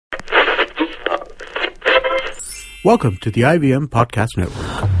Welcome to the IVM Podcast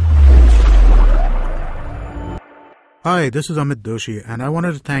Network. Hi, this is Amit Doshi, and I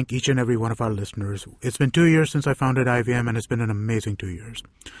wanted to thank each and every one of our listeners. It's been 2 years since I founded IVM, and it's been an amazing 2 years.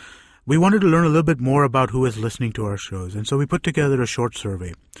 We wanted to learn a little bit more about who is listening to our shows, and so we put together a short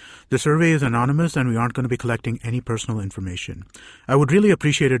survey. The survey is anonymous, and we aren't going to be collecting any personal information. I would really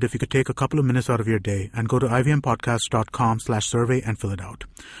appreciate it if you could take a couple of minutes out of your day and go to ivmpodcast.com/survey and fill it out.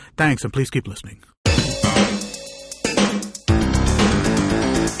 Thanks, and please keep listening.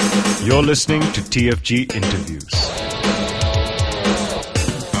 You're listening to TFG Interviews.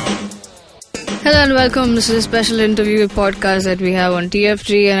 Hello and welcome. This is a special interview podcast that we have on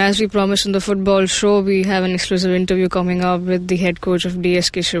TFG, and as we promised in the football show, we have an exclusive interview coming up with the head coach of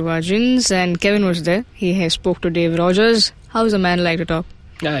DSK Shivajins, and Kevin was there. He spoke to Dave Rogers. How is a man like to talk?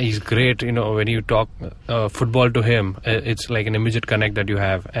 Yeah, he's great. You know, when you talk football to him, it's like an immediate connect that you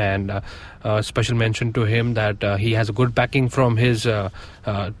have. And special mention to him that he has a good backing from his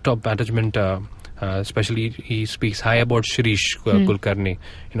top management. Especially, he speaks high about Shirish Kulkarni.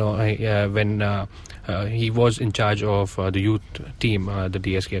 You know, when he was in charge of the youth team, the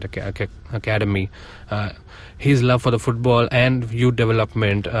DSK Academy, his love for the football and youth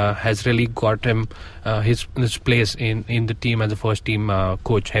development has really got him his place in the team as the first team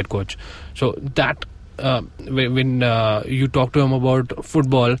head coach. So that when you talk to him about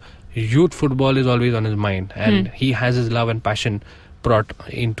football, youth football is always on his mind, and he has his love and passion brought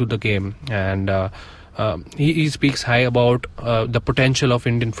into the game, and he speaks high about the potential of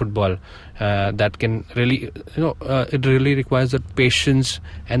Indian football that can really, it really requires that patience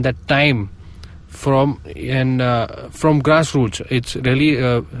and that time from grassroots. It's really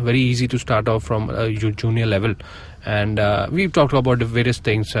very easy to start off from a junior level, and we've talked about the various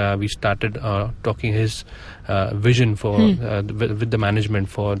things. We started talking his vision for with the management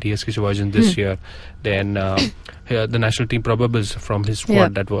for DSK Shivajins this year. Then the national team probables from his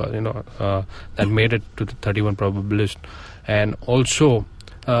squad that were that made it to the 31 probabilist, and also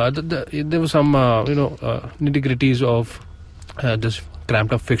there were some nitty-gritties of this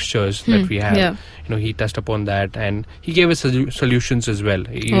cramped up fixtures that we have. You know, he touched upon that, and he gave us solutions as well.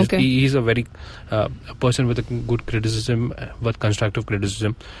 He's a very a person with a good criticism, with constructive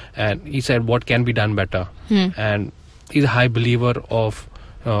criticism, and he said what can be done better. And he's a high believer of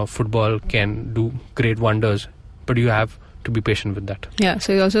football can do great wonders, but you have to be patient with that. Yeah,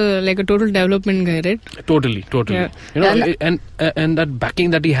 so he's also like a total development guy, right? Totally. Yeah. You know, and that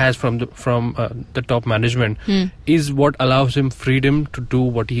backing that he has from the top management is what allows him freedom to do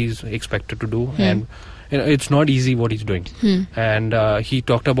what he's expected to do, and it's not easy what he's doing. And he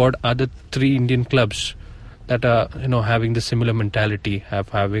talked about other 3 Indian clubs that are having the similar mentality,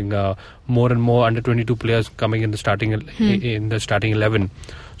 having more and more under 22 players coming in the starting 11.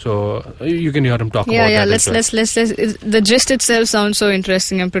 So you can hear him talk about that. Yeah, let's the gist itself sounds so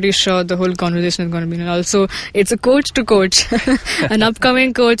interesting. I'm pretty sure the whole conversation is going to be. And also, it's a coach to coach, an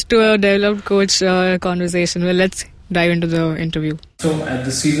upcoming coach to a developed coach conversation. Well, let's dive into the interview. So at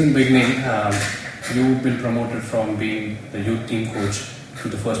the season beginning, you've been promoted from being the youth team coach to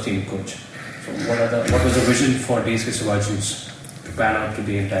the first team coach. So what was the vision for DSK Shivajins to pan out to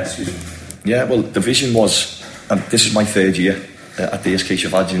the entire season? Yeah, well, the vision was, and this is my 3rd year at DSK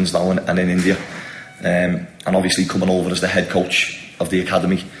Shivajins now and in India, and obviously coming over as the head coach of the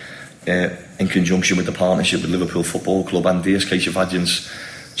academy in conjunction with the partnership with Liverpool Football Club and DSK Shivajins.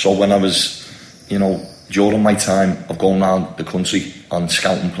 So when I was, during my time of going around the country on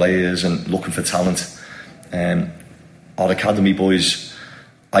scouting players and looking for talent, our academy boys,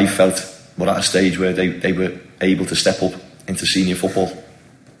 I felt, were at a stage where they were able to step up into senior football.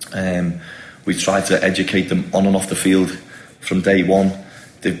 We tried to educate them on and off the field from day one.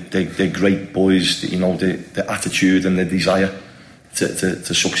 They're great boys, the attitude and the desire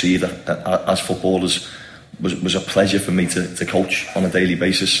to succeed as footballers was a pleasure for me to coach on a daily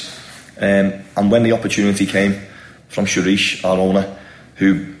basis. And when the opportunity came from Shirish, our owner,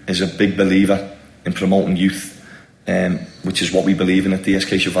 who is a big believer in promoting youth, which is what we believe in at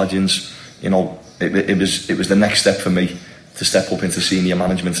DSK Shivajins, it was the next step for me to step up into senior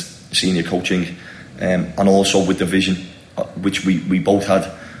management, senior coaching, and also with the vision which we both had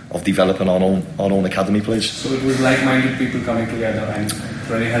of developing our own academy players. So it was like-minded people coming together, and it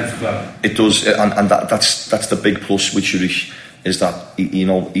really helps the club. It does, and that's the big plus with Shirish, is that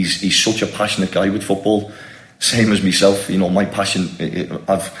he's such a passionate guy with football, same as myself. My passion,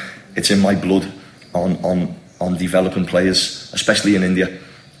 it's in my blood on developing players, especially in India.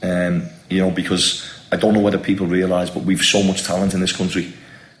 Because I don't know whether people realise, but we've so much talent in this country.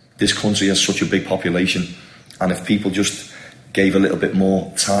 This country has such a big population, and if people just gave a little bit more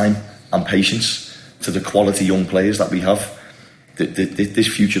time and patience, to the quality young players that we have. This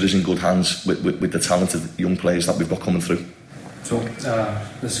future is in good hands with the talented young players that we've got coming through. So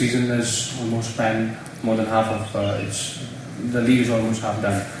the season is almost planned, more than half of the league is almost half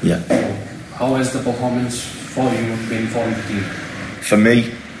done. Yeah. So how has the performance for you been for the team? For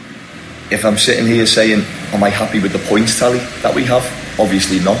me, if I'm sitting here saying, am I happy with the points tally that we have?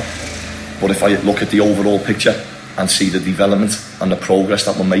 Obviously not. But if I look at the overall picture and see the development and the progress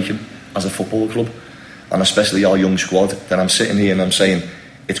that we're making as a football club, and especially our young squad, then I'm sitting here and I'm saying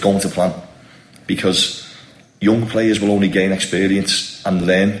it's going to plan. Because young players will only gain experience and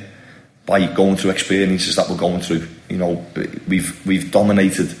learn by going through experiences that we're going through. You know, we've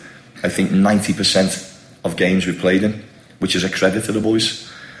dominated, I think, 90% of games we've played in, which is a credit to the boys.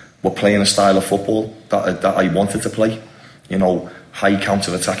 We're playing a style of football that I wanted to play. You know, high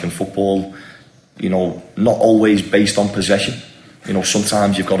counter-attacking football, you know, not always based on possession. You know,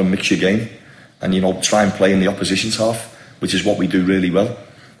 sometimes you've got to mix your game and, you know, try and play in the opposition's half, which is what we do really well.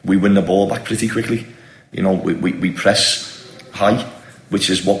 We win the ball back pretty quickly. You know, we press high, which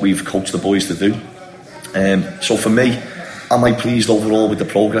is what we've coached the boys to do. So for me, am I pleased overall with the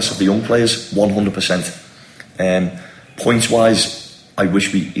progress of the young players? 100%. Points-wise, I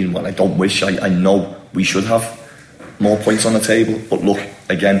wish I don't wish, I know we should have more points on the table. But look,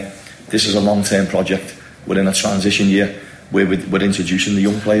 again, this is a long-term project. We're in a transition year where we're introducing the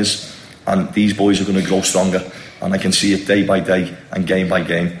young players, and these boys are going to grow stronger, and I can see it day by day and game by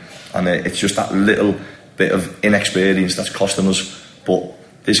game. And it's just that little bit of inexperience that's costing us. But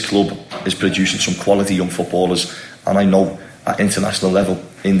this club is producing some quality young footballers, and I know at international level,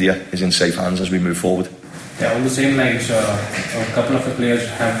 India is in safe hands as we move forward. Yeah, on the same lines, a couple of the players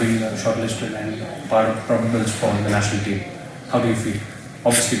have been shortlisted and part of probables for the national team. How do you feel?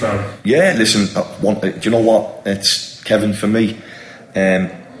 Obviously proud. Yeah, listen, do you know what? It's Kevin, for me,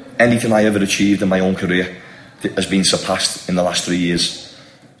 anything I ever achieved in my own career has been surpassed in the last 3 years.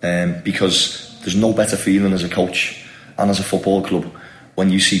 Because there's no better feeling as a coach and as a football club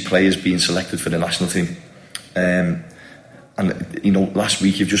when you see players being selected for the national team. And, you know, last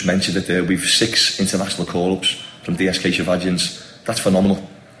week you've just mentioned it there, we've 6 international call-ups from DSK Shivajians. That's phenomenal.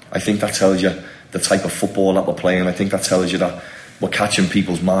 I think that tells you the type of football that we're playing. I think that tells you that we're catching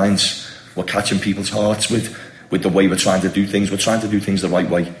people's minds, we're catching people's hearts with the way we're trying to do things. We're trying to do things the right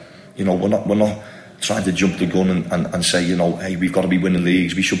way. You know, we're not trying to jump the gun and say, you know, hey, we've got to be winning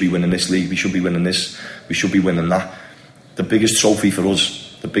leagues, we should be winning this league, we should be winning this, we should be winning that. The biggest trophy for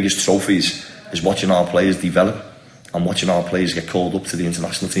us, the biggest trophies, is watching our players develop and watching our players get called up to the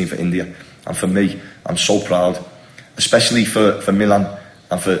international team for India. And for me, I'm so proud, especially for Milan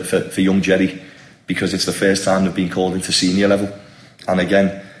and for young Jerry, because it's the first time they've been called into senior level. And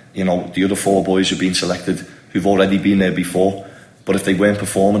again, you know, the other 4 boys who've been selected, who've already been there before, but if they weren't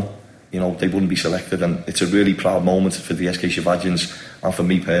performing, you know, they wouldn't be selected. And it's a really proud moment for the SK Shivajians, and for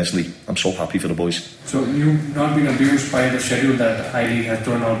me personally, I'm so happy for the boys. So you've not been abused by the schedule that I-League has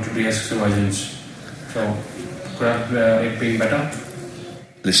thrown out to the SK Shivajians. So could have it been better?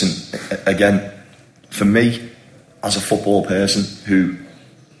 Listen, again, for me, as a football person who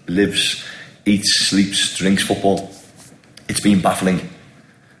lives, eats, sleeps, drinks football, it's been baffling,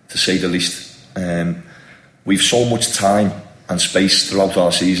 to say the least. We've so much time and space throughout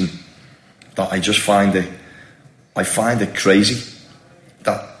our season that I just find it crazy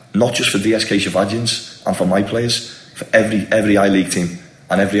that not just for DSK Shivajians and for my players, for every I-League team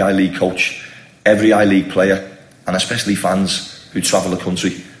and every I-League coach, every I-League player, and especially fans who travel the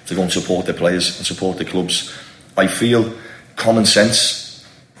country to go and support their players and support their clubs, I feel common sense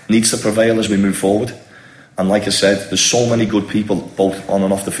needs to prevail as we move forward. And like I said, there's so many good people both on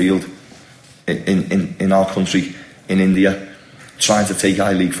and off the field in our country, in India, trying to take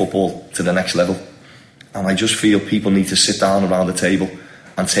I-League football to the next level. And I just feel people need to sit down around the table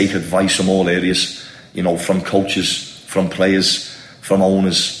and take advice from all areas, you know, from coaches, from players, from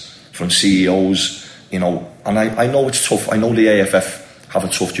owners, from CEOs, you know. And I know it's tough. I know the AFF have a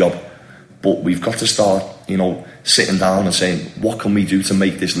tough job, but we've got to start, you know, sitting down and saying, what can we do to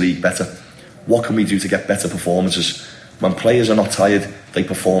make this league better? What can we do to get better performances? When players are not tired, they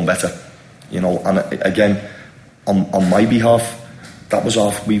perform better, you know. And again, on my behalf, that was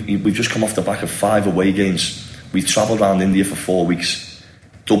we've just come off the back of 5 away games. We've travelled around India for 4 weeks,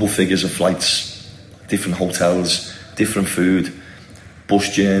 double figures of flights, different hotels, different food,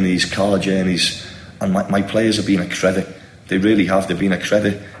 bus journeys, car journeys, and my players have been a credit. They really have. They've been a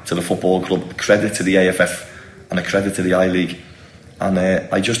credit to the football club, a credit to the AFF, and a credit to the I-League. And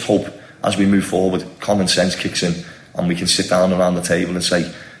I just hope, as we move forward, common sense kicks in and we can sit down around the table and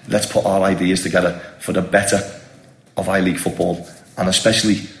say, let's put our ideas together for the better of I-League football, and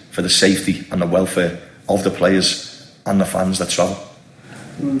especially for the safety and the welfare of the players and the fans that travel.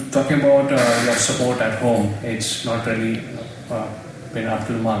 Talking about your support at home, it's not really been up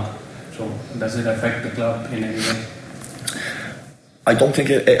to the mark. So does it affect the club in any way? I don't think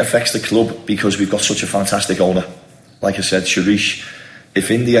it affects the club because we've got such a fantastic owner. Like I said, Shirish,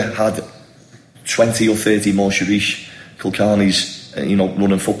 if India had 20 or 30 more Shirish Kulkarnis,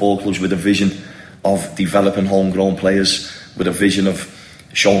 running football clubs with a vision of developing homegrown players, with a vision of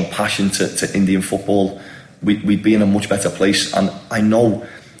showing passion to Indian football, we'd be in a much better place. And I know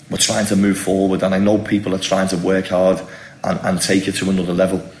we're trying to move forward, and I know people are trying to work hard and take it to another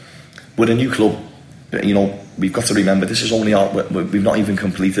level. We're a new club. We've got to remember this is only we've not even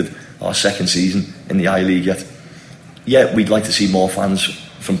completed our second season in the I-League yet. Yeah, we'd like to see more fans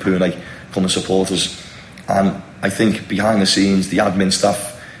from Pune come and support us. And I think behind the scenes, the admin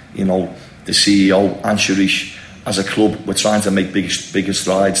staff, the CEO and Shirish, as a club, we're trying to make bigger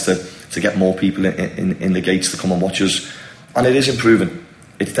strides to get more people in the gates to come and watch us. And it is improving.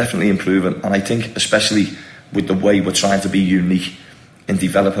 It's definitely improving. And I think especially with the way we're trying to be unique in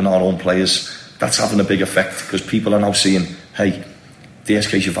developing our own players, that's having a big effect, because people are now seeing, hey,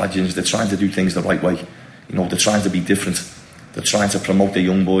 DSK Shivajins, they're trying to do things the right way. They're trying to be different. They're trying to promote their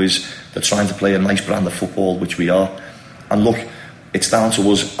young boys. They're trying to play a nice brand of football, which we are. And look, it's down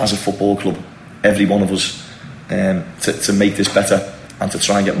to us as a football club, every one of us, to make this better and to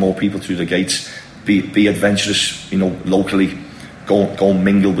try and get more people through the gates. Be adventurous, locally. Go and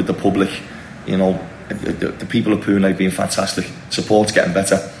mingle with the public. The people of Pune have been fantastic. Support's getting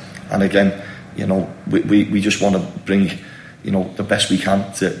better. And again, we just want to bring, the best we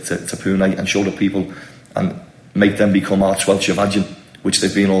can to Pune and show the people and make them become our 12th Shivajin, which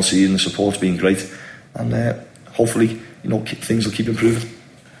they've been all season. The support's been great. And hopefully, things will keep improving.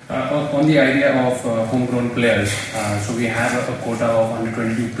 On the idea of homegrown players, so we have a quota of under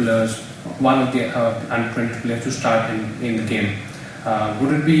 22 players, one of the under 22 players to start in the game.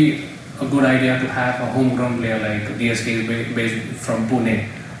 Would it be a good idea to have a homegrown player like DSK based from Pune,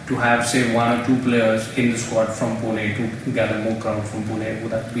 to have say one or two players in the squad from Pune to gather more crowd from Pune?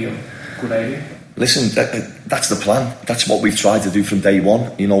 Would that be a good idea? Listen, that's the plan. That's what we've tried to do from day one.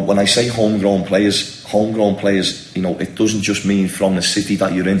 When I say homegrown players, it doesn't just mean from the city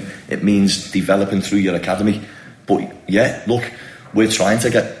that you're in. It means developing through your academy. But yeah, look, we're trying to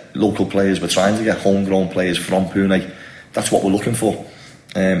get local players. We're trying to get homegrown players from Pune. That's what we're looking for.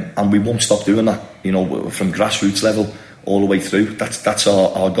 And we won't stop doing that. From grassroots level all the way through. That's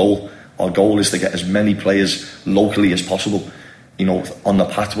our goal. Our goal is to get as many players locally as possible, on the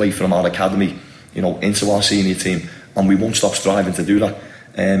pathway from our academy, into our senior team, and we won't stop striving to do that.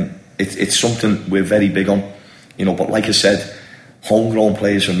 It's something we're very big on, but like I said, homegrown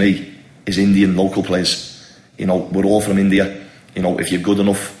players for me is Indian local players. We're all from India. If you're good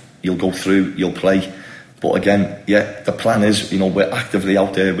enough, you'll go through, you'll play. But again, yeah, the plan is, we're actively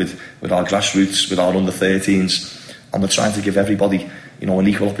out there with our grassroots, with our under-13s, and we're trying to give everybody, an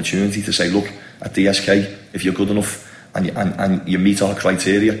equal opportunity to say, look, at DSK, if you're good enough and you meet our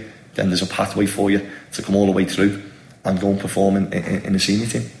criteria, then there's a pathway for you to come all the way through and go and perform in the senior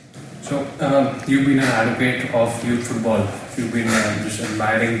team. So you've been an advocate of youth football. You've been just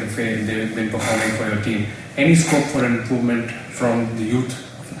admiring the way they've been performing for your team. Any scope for improvement from the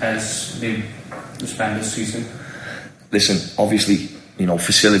youth as they span this season? Listen, obviously,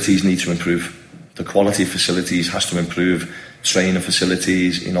 facilities need to improve. The quality of facilities has to improve. Training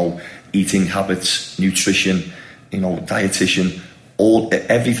facilities, eating habits, nutrition, dietitian,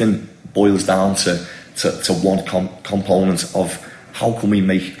 everything boils down to one component of how can we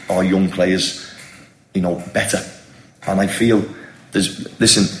make our young players, better. And I feel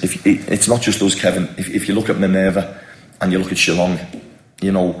it's not just us, Kevin. If you look at Minerva and you look at Shillong,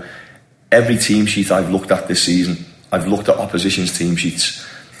 every team sheet I've looked at this season, I've looked at opposition's team sheets,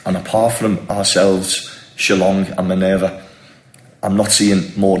 and apart from ourselves, Shillong and Minerva, I'm not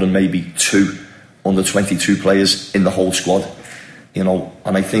seeing more than maybe 2 under 22 players in the whole squad.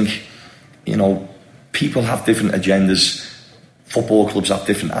 And I think, people have different agendas. Football clubs have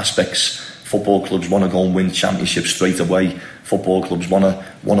different aspects. Football clubs want to go and win championships straight away. Football clubs want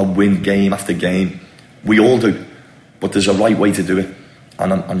to win game after game. We all do, but there's a right way to do it.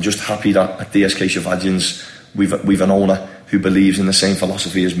 And I'm just happy that at DSK Shivajins we've an owner who believes in the same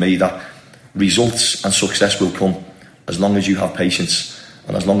philosophy as me, that results and success will come as long as you have patience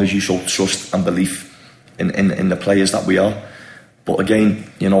and as long as you show trust and belief in the players that we are. But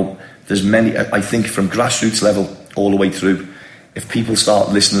again, there's many, I think, from grassroots level all the way through, if people start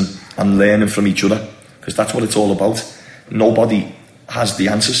listening and learning from each other, because that's what it's all about. Nobody has the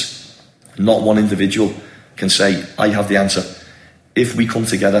answers. Not one individual can say, I have the answer. if we come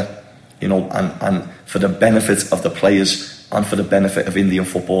together, and for the benefit of the players and for the benefit of Indian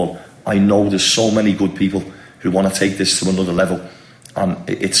football, I know there's so many good people who want to take this to another level, and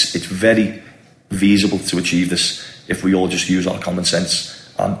it's very feasible to achieve this if we all just use our common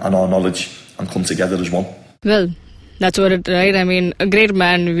sense and our knowledge and come together as one. Well, that's what it, right? I mean, a great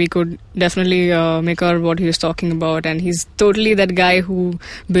man. We could definitely make out what he was talking about, and he's totally that guy who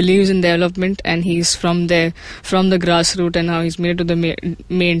believes in development, and he's from the grassroots, and now he's made it to the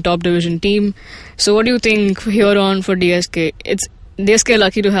main top division team. So, what do you think here on for DSK? It's DSK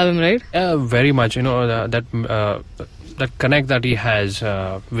lucky to have him, right? Very much. That connect that he has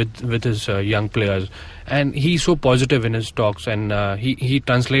with his young players, and he's so positive in his talks, and he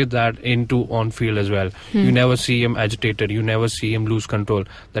translates that into on field as well. You never see him agitated, you never see him lose control.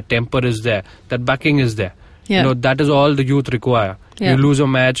 The temper is there, that backing is there. That is all the youth require. You lose a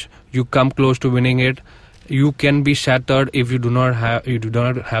match, you come close to winning it, you can be shattered if you do not have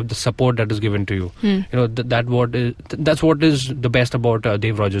the support that is given to you. That's what is the best about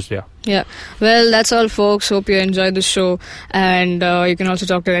Dave Rogers there. Yeah. Well, that's all, folks. Hope you enjoyed the show, and you can also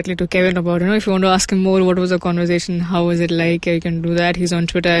talk directly to Kevin about if you want to ask him more, what was the conversation, how was it like, you can do that. He's on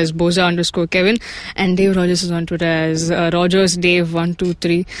Twitter as Boza_Kevin, and Dave Rogers is on Twitter as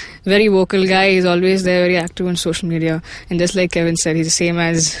RogersDave123. Very vocal guy. He's always there, very active on social media, and just like Kevin said, he's the same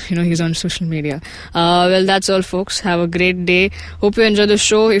as he's on social media. Well, that's all, folks. Have a great day. Hope you enjoy the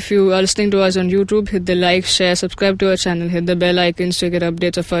show. If you are listening to us on YouTube, hit the like, share, subscribe to our channel, hit the bell icons to get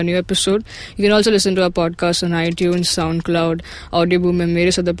updates of our new episode. You can also listen to our podcast on iTunes, SoundCloud, Audioboom, and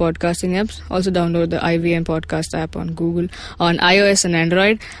various other podcasting apps. Also download the IVM podcast app on Google, on iOS and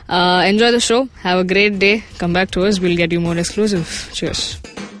Android. Enjoy the show. Have a great day. Come back to us. We'll get you more exclusive. Cheers.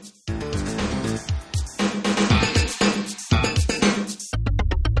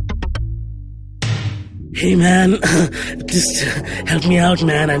 Hey man, just help me out,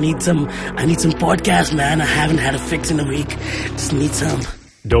 man. I need some podcasts, man. I haven't had a fix in a week. Just need some.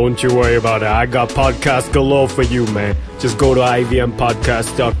 Don't you worry about it. I got podcasts galore for you, man. Just go to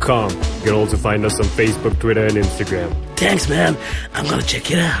ivmpodcast.com. You can also find us on Facebook, Twitter, and Instagram. Thanks, man. I'm gonna check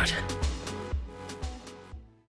it out.